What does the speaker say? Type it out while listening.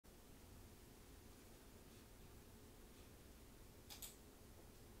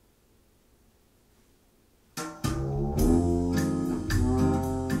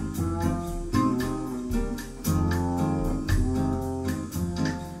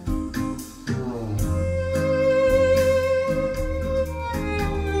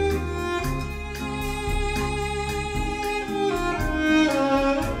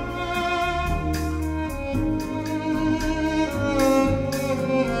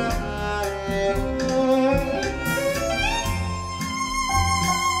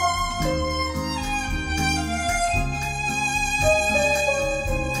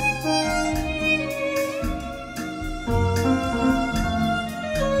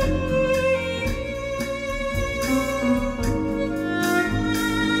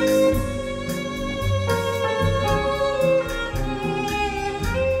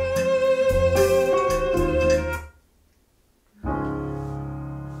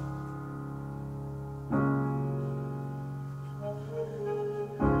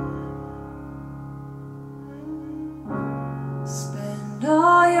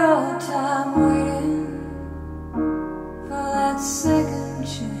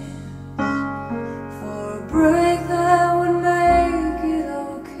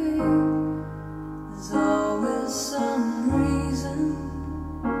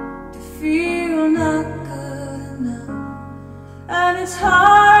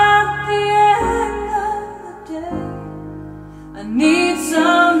car at the end of the day. I need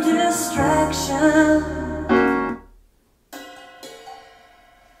some distraction.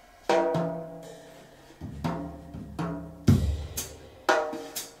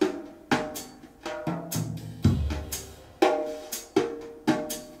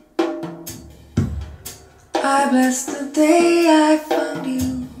 I bless the day I found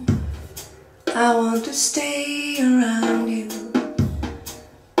you. I want to stay around you,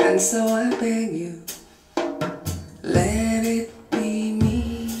 and so I beg you, let it be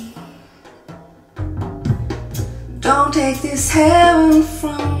me. Don't take this heaven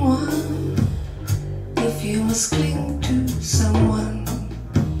from one. If you must cling to someone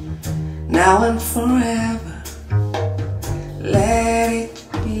now and forever, let it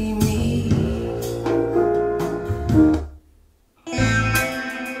be me.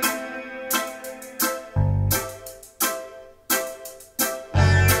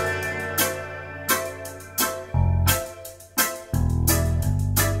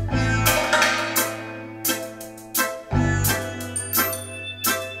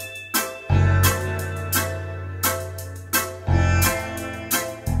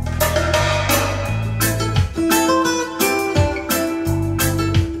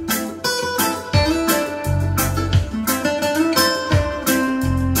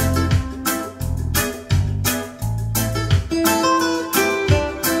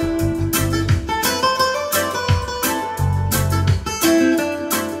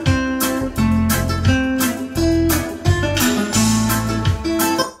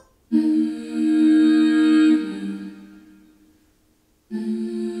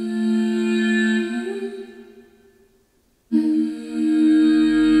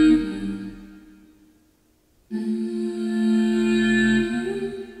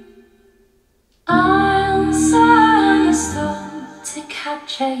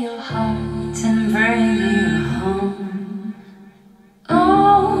 Capture your heart and bring you home.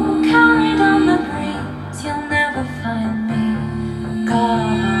 Oh, carried on the breeze, you'll never find me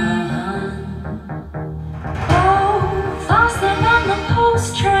gone. Oh, faster than the post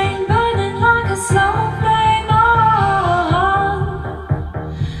train, burning like a slow flame on.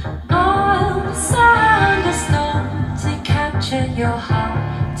 I'll sand a stone to capture your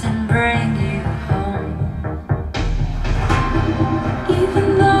heart and bring you home. Even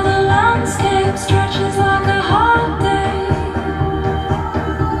though the landscape stretches like a hard day,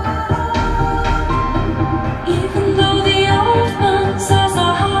 even though the old man says I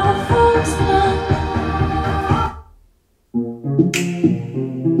have a fool's plan,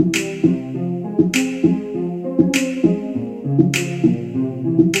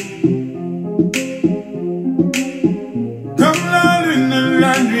 comme la lune,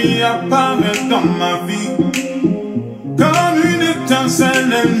 la nuit apparaît dans ma vie. Comme une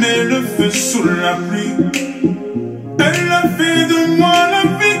étincelle, elle met le feu sous la pluie. Elle a fait de moi la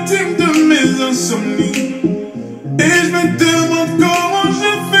victime de mes insomnies. Et je me demande comment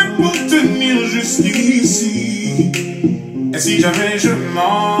je fais pour tenir jusqu'ici. Et si jamais je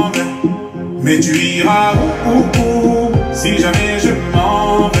m'en vais, mais tu iras où. Si jamais je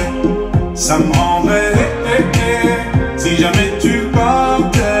m'en vais, ça me rendrait. Si jamais tu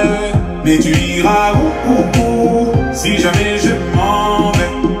partais, mais tu iras où. Si jamais je m'en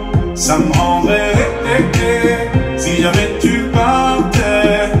vais, ça me rendrait. Si jamais tu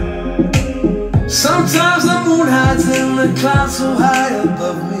partais. Sometimes the moon hides in the clouds so high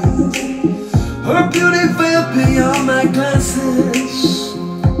above me. Her beauty veiled beyond my glances.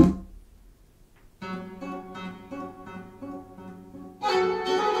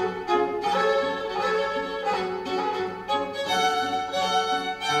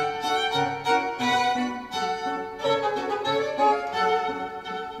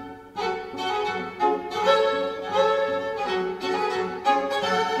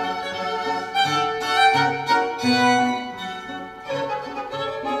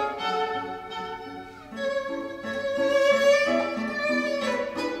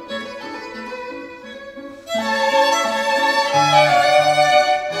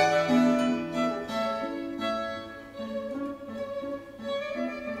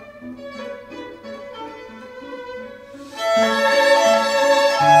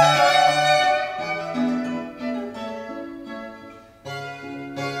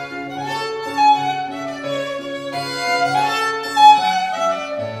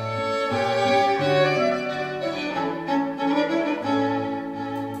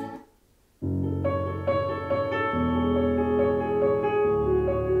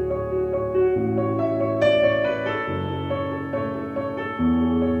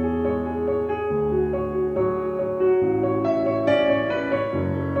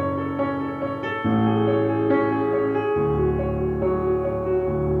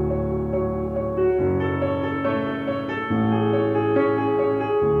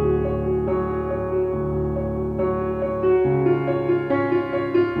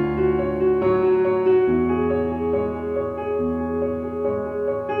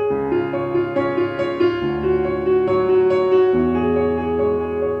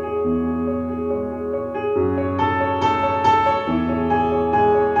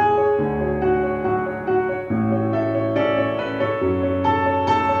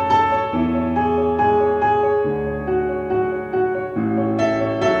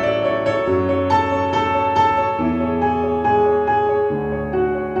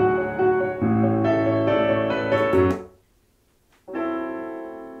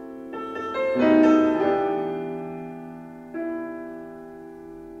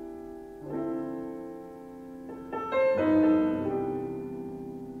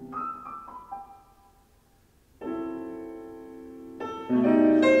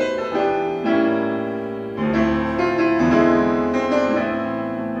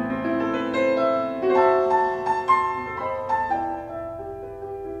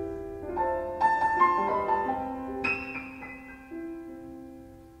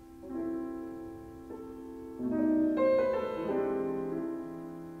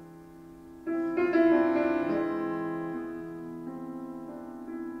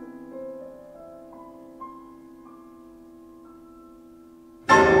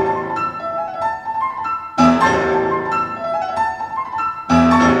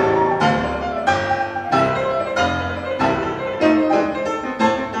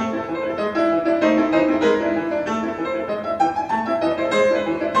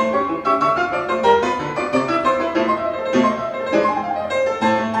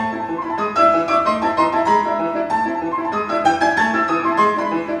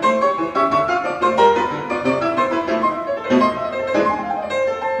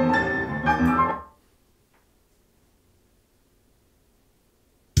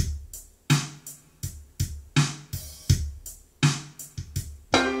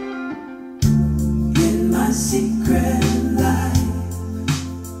 my secret life,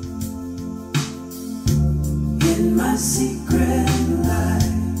 in my secret life,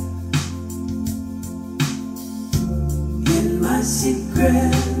 in my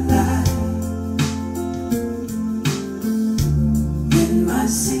secret life, in my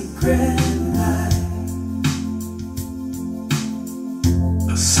secret life.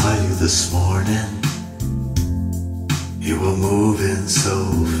 I saw you this morning, you were moving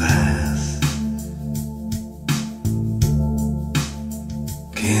so fast,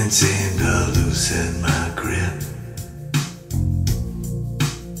 can't seem to loosen my